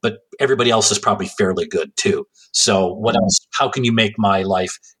 yeah, but everybody else is probably fairly good too. So what else? How can you make my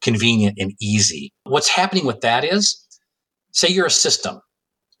life convenient and easy? What's happening with that is, say you're a system.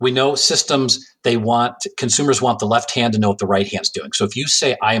 We know systems, consumers want the left hand to know what the right hand's doing. So if you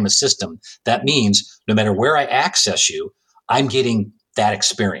say I am a system, that means no matter where I access you, I'm getting that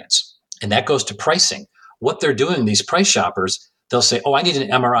experience. And that goes to pricing. What they're doing, these price shoppers, they'll say, oh, I need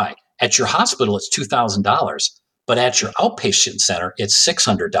an MRI. At your hospital, it's $2,000. But at your outpatient center, it's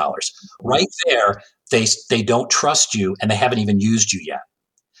 $600. Right there, they don't trust you, and they haven't even used you yet.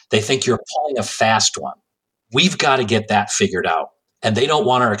 They think you're pulling a fast one. We've got to get that figured out. And they don't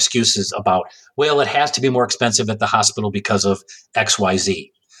want our excuses about, well, it has to be more expensive at the hospital because of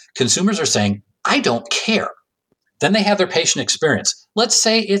XYZ. Consumers are saying, I don't care. Then they have their patient experience. Let's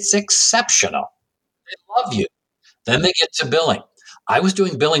say it's exceptional. They love you. Then they get to billing. I was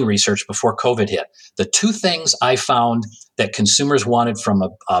doing billing research before COVID hit. The two things I found that consumers wanted from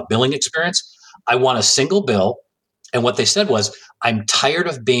a billing experience, I want a single bill. And what they said was, I'm tired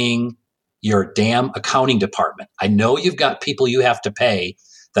of being your damn accounting department. I know you've got people you have to pay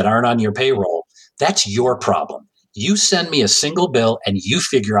that aren't on your payroll. That's your problem. You send me a single bill and you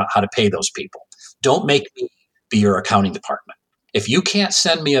figure out how to pay those people. Don't make me be your accounting department. If you can't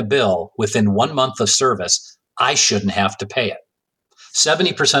send me a bill within 1 month of service, I shouldn't have to pay it.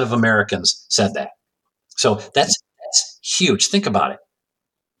 70% of Americans said that. So that's huge. Think about it.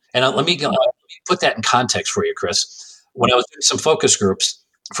 And let me put that in context for you, Chris. When I was doing some focus groups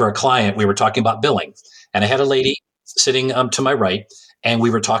for a client, we were talking about billing. And I had a lady sitting to my right, and we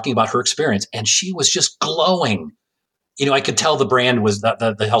were talking about her experience. And she was just glowing. I could tell the brand was,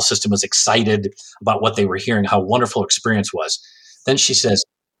 the health system was excited about what they were hearing, how wonderful experience was. Then she says,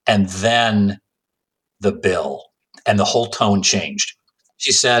 and then the bill, and the whole tone changed.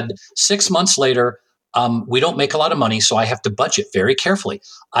 She said, 6 months later, we don't make a lot of money, so I have to budget very carefully.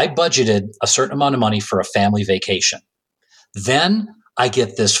 I budgeted a certain amount of money for a family vacation. Then I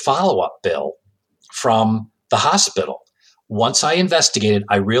get this follow-up bill from the hospital. Once I investigated,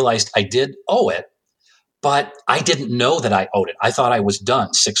 I realized I did owe it, but I didn't know that I owed it. I thought I was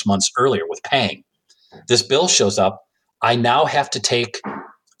done 6 months earlier with paying. This bill shows up. I now have to take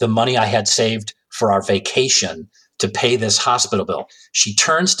the money I had saved for our vacation to pay this hospital bill. She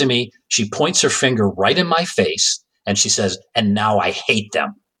turns to me, she points her finger right in my face, and she says, and now I hate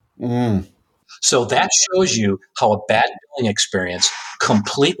them. Mm. So that shows you how a bad billing experience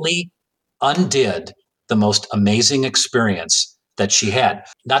completely undid the most amazing experience that she had.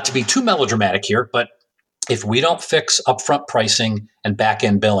 Not to be too melodramatic here, but if we don't fix upfront pricing and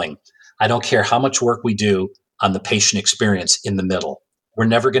back-end billing, I don't care how much work we do on the patient experience in the middle. We're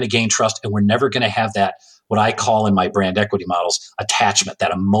never going to gain trust, and we're never going to have that, what I call in my brand equity models, attachment,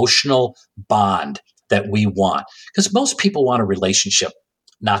 that emotional bond that we want. Because most people want a relationship,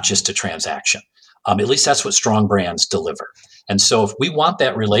 not just a transaction. At least that's what strong brands deliver. And so if we want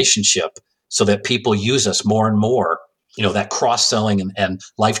that relationship so that people use us more and more, that cross-selling and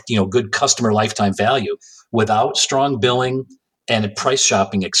life, good customer lifetime value, without strong billing and a price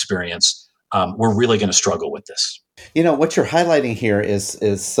shopping experience, we're really going to struggle with this. What you're highlighting here is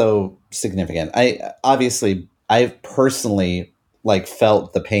so significant. I personally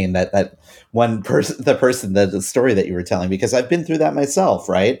felt the pain that one person, the story that you were telling, because I've been through that myself,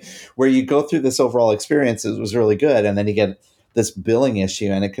 right? Where you go through this overall experience, it was really good, and then you get this billing issue,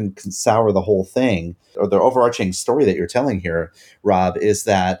 and it can sour the whole thing. Or the overarching story that you're telling here, Rob, is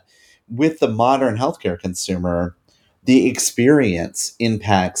that with the modern healthcare consumer, the experience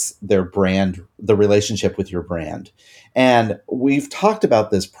impacts their brand, the relationship with your brand. And we've talked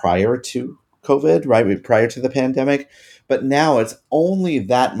about this prior to COVID, right? Prior to the pandemic. But now it's only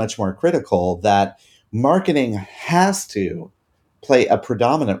that much more critical that marketing has to play a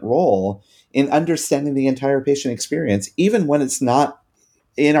predominant role in understanding the entire patient experience, even when it's not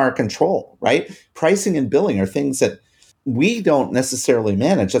in our control, right? Pricing and billing are things that we don't necessarily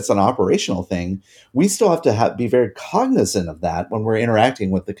manage. That's an operational thing. We still have to be very cognizant of that when we're interacting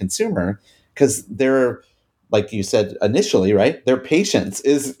with the consumer, because they're, like you said initially, right? Their patience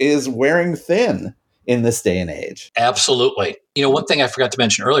is wearing thin in this day and age. Absolutely. One thing I forgot to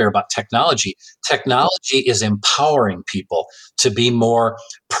mention earlier about technology is empowering people to be more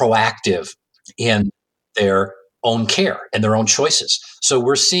proactive in their own care and their own choices. So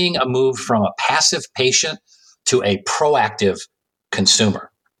we're seeing a move from a passive patient to a proactive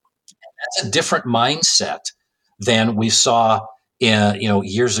consumer. That's a different mindset than we saw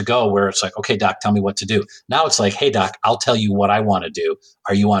years ago, where it's like, okay, doc, tell me what to do. Now it's like, hey, doc, I'll tell you what I want to do.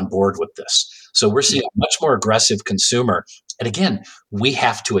 Are you on board with this? So we're seeing a much more aggressive consumer. And again, we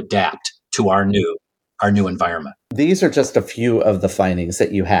have to adapt to our new environment. These are just a few of the findings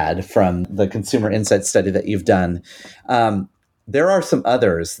that you had from the consumer insight study that you've done. There are some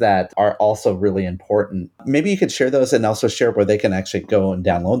others that are also really important. Maybe you could share those and also share where they can actually go and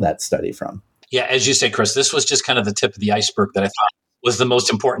download that study from. Yeah, as you say, Chris, this was just kind of the tip of the iceberg that I thought was the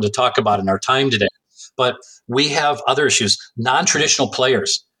most important to talk about in our time today. But we have other issues, non-traditional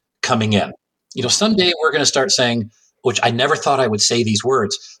players coming in. Someday we're going to start saying, which I never thought I would say these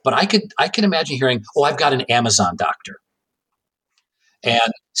words, but I can imagine hearing, oh, I've got an Amazon doctor.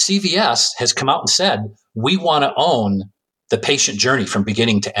 And CVS has come out and said, we want to own the patient journey from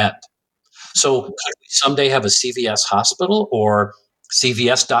beginning to end. So could we someday have a CVS hospital or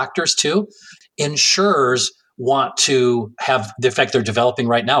CVS doctors too? Insurers want to have, in fact, they're developing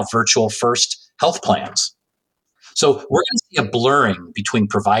right now virtual first health plans. So we're going to see a blurring between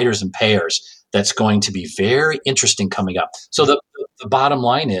providers and payers that's going to be very interesting coming up. So the bottom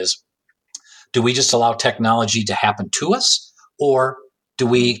line is, do we just allow technology to happen to us, or do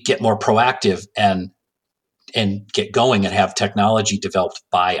we get more proactive and get going and have technology developed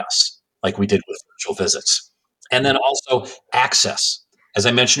by us, like we did with virtual visits? And then also access. As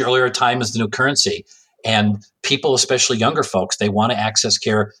I mentioned earlier, time is the new currency. And people, especially younger folks, they want to access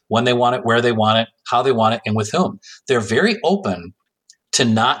care when they want it, where they want it, how they want it, and with whom. They're very open to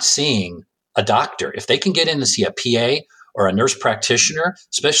not seeing a doctor. If they can get in to see a PA or a nurse practitioner,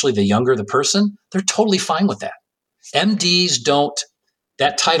 especially the younger the person, they're totally fine with that. MDs don't,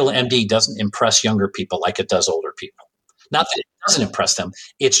 that title MD doesn't impress younger people like it does older people. Not that it doesn't impress them.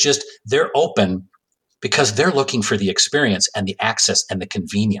 It's just they're open because they're looking for the experience and the access and the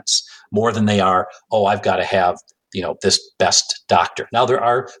convenience more than they are, oh, I've got to have, this best doctor. Now, there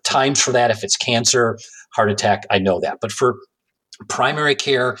are times for that. If it's cancer, heart attack, I know that. But for primary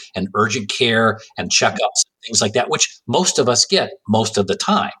care and urgent care and checkups, things like that, which most of us get most of the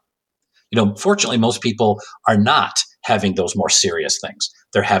time. Fortunately, most people are not having those more serious things.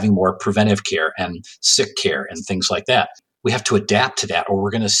 They're having more preventive care and sick care and things like that. We have to adapt to that, or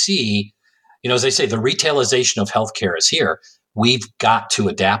we're going to see, as they say, the retailization of healthcare is here. We've got to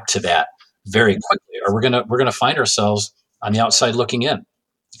adapt to that very quickly, or we're going to find ourselves on the outside looking in.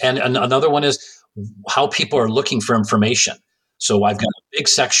 And another one is how people are looking for information. So I've got a big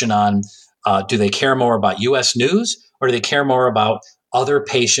section on, do they care more about U.S. news, or do they care more about other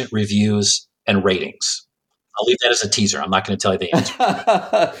patient reviews and ratings? I'll leave that as a teaser. I'm not going to tell you the answer.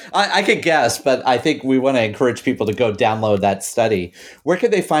 I could guess, but I think we want to encourage people to go download that study. Where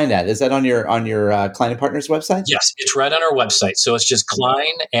could they find that? Is that on your Klein & Partners website? Yes, it's right on our website. So it's just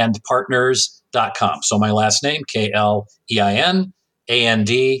kleinandpartners.com. So my last name, KLEIN,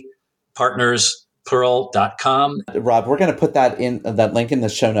 AND, partners, plural.com. Rob, we're going to put that link in the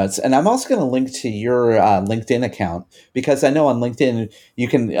show notes. And I'm also going to link to your LinkedIn account, because I know on LinkedIn, you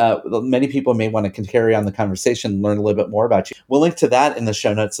can, many people may want to carry on the conversation, learn a little bit more about you. We'll link to that in the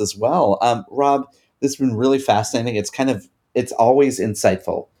show notes as well. Rob, this has been really fascinating. It's always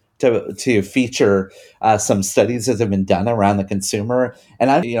insightful to feature some studies that have been done around the consumer. And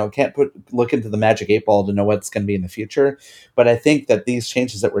I can't look into the magic 8 ball to know what's going to be in the future. But I think that these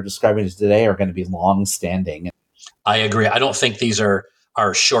changes that we're describing today are going to be long-standing. I agree. I don't think these are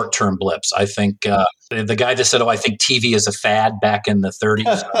short-term blips. I think the guy that said, I think TV is a fad back in the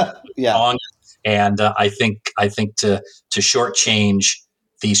 30s. Yeah. Wrong. And I think to shortchange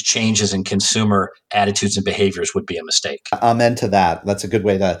these changes in consumer attitudes and behaviors would be a mistake. Amen to that. That's a good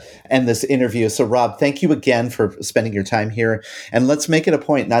way to end this interview. So, Rob, thank you again for spending your time here. And let's make it a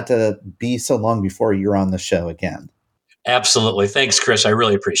point not to be so long before you're on the show again. Absolutely. Thanks, Chris. I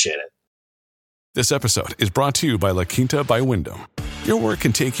really appreciate it. This episode is brought to you by La Quinta by Wyndham. Your work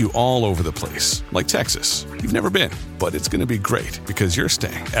can take you all over the place, like Texas. You've never been, but it's going to be great because you're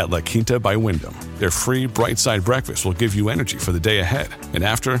staying at La Quinta by Wyndham. Their free Bright Side breakfast will give you energy for the day ahead. And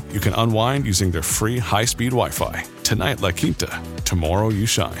after, you can unwind using their free high-speed Wi-Fi. Tonight, La Quinta. Tomorrow, you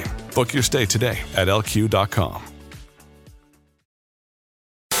shine. Book your stay today at lq.com.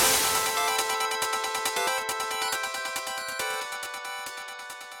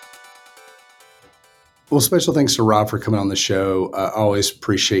 Well, special thanks to Rob for coming on the show. I always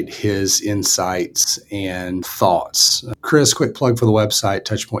appreciate his insights and thoughts. Chris, quick plug for the website,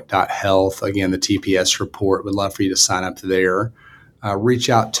 touchpoint.health. Again, the TPS report. Would love for you to sign up there. Reach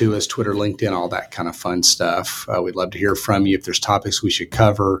out to us, Twitter, LinkedIn, all that kind of fun stuff. We'd love to hear from you. If there's topics we should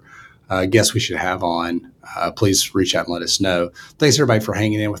cover, guests we should have on, please reach out and let us know. Thanks, everybody, for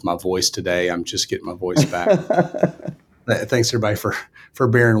hanging in with my voice today. I'm just getting my voice back. Thanks, everybody, for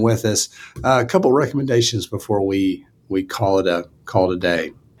bearing with us. A couple recommendations before we call it a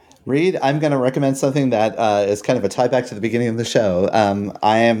day. Reed, I'm going to recommend something that is kind of a tie back to the beginning of the show.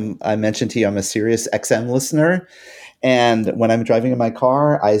 I mentioned to you I'm a Sirius XM listener, and when I'm driving in my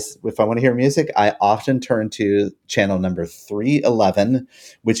car, if I want to hear music, I often turn to channel number 311,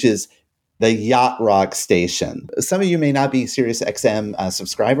 which is the Yacht Rock station. Some of you may not be Sirius XM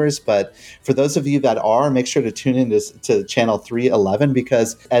subscribers, but for those of you that are, make sure to tune in to channel 311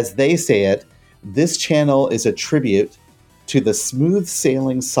 because, as they say it, this channel is a tribute to the smooth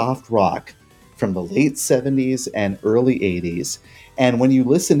sailing soft rock from the late 70s and early 80s. And when you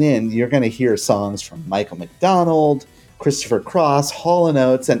listen in, you're going to hear songs from Michael McDonald, Christopher Cross, Hall &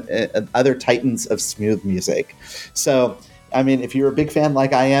 Oates, and other titans of smooth music. So, I mean, if you're a big fan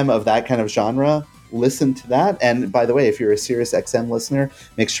like I am of that kind of genre, listen to that. And by the way, if you're a Sirius XM listener,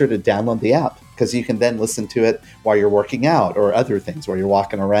 make sure to download the app because you can then listen to it while you're working out or other things, while you're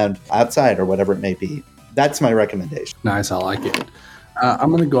walking around outside or whatever it may be. That's my recommendation. Nice. I like it. I'm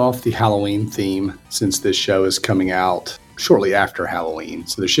going to go off the Halloween theme since this show is coming out shortly after Halloween.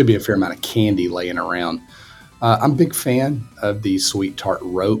 So there should be a fair amount of candy laying around. I'm a big fan of the sweet tart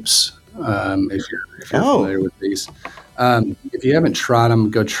ropes. If you're familiar with these, if you haven't tried them,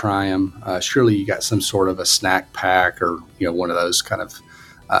 go try them. Surely you got some sort of a snack pack or, one of those kind of,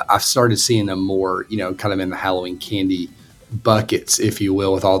 I've started seeing them more, kind of in the Halloween candy buckets, if you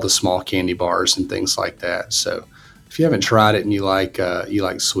will, with all the small candy bars and things like that. So if you haven't tried it and you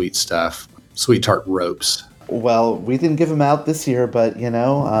like sweet stuff, sweet tart ropes. Well, we didn't give them out this year, but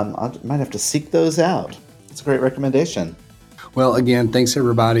I might have to seek those out. It's a great recommendation. Well, again, thanks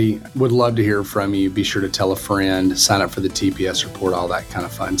everybody. Would love to hear from you. Be sure to tell a friend, sign up for the TPS report, all that kind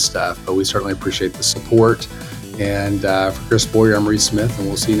of fun stuff. But we certainly appreciate the support. And for Chris Boyer, I'm Reed Smith, and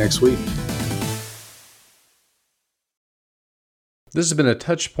we'll see you next week. This has been a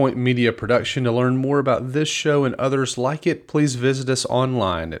Touchpoint Media production. To learn more about this show and others like it, please visit us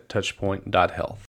online at touchpoint.health.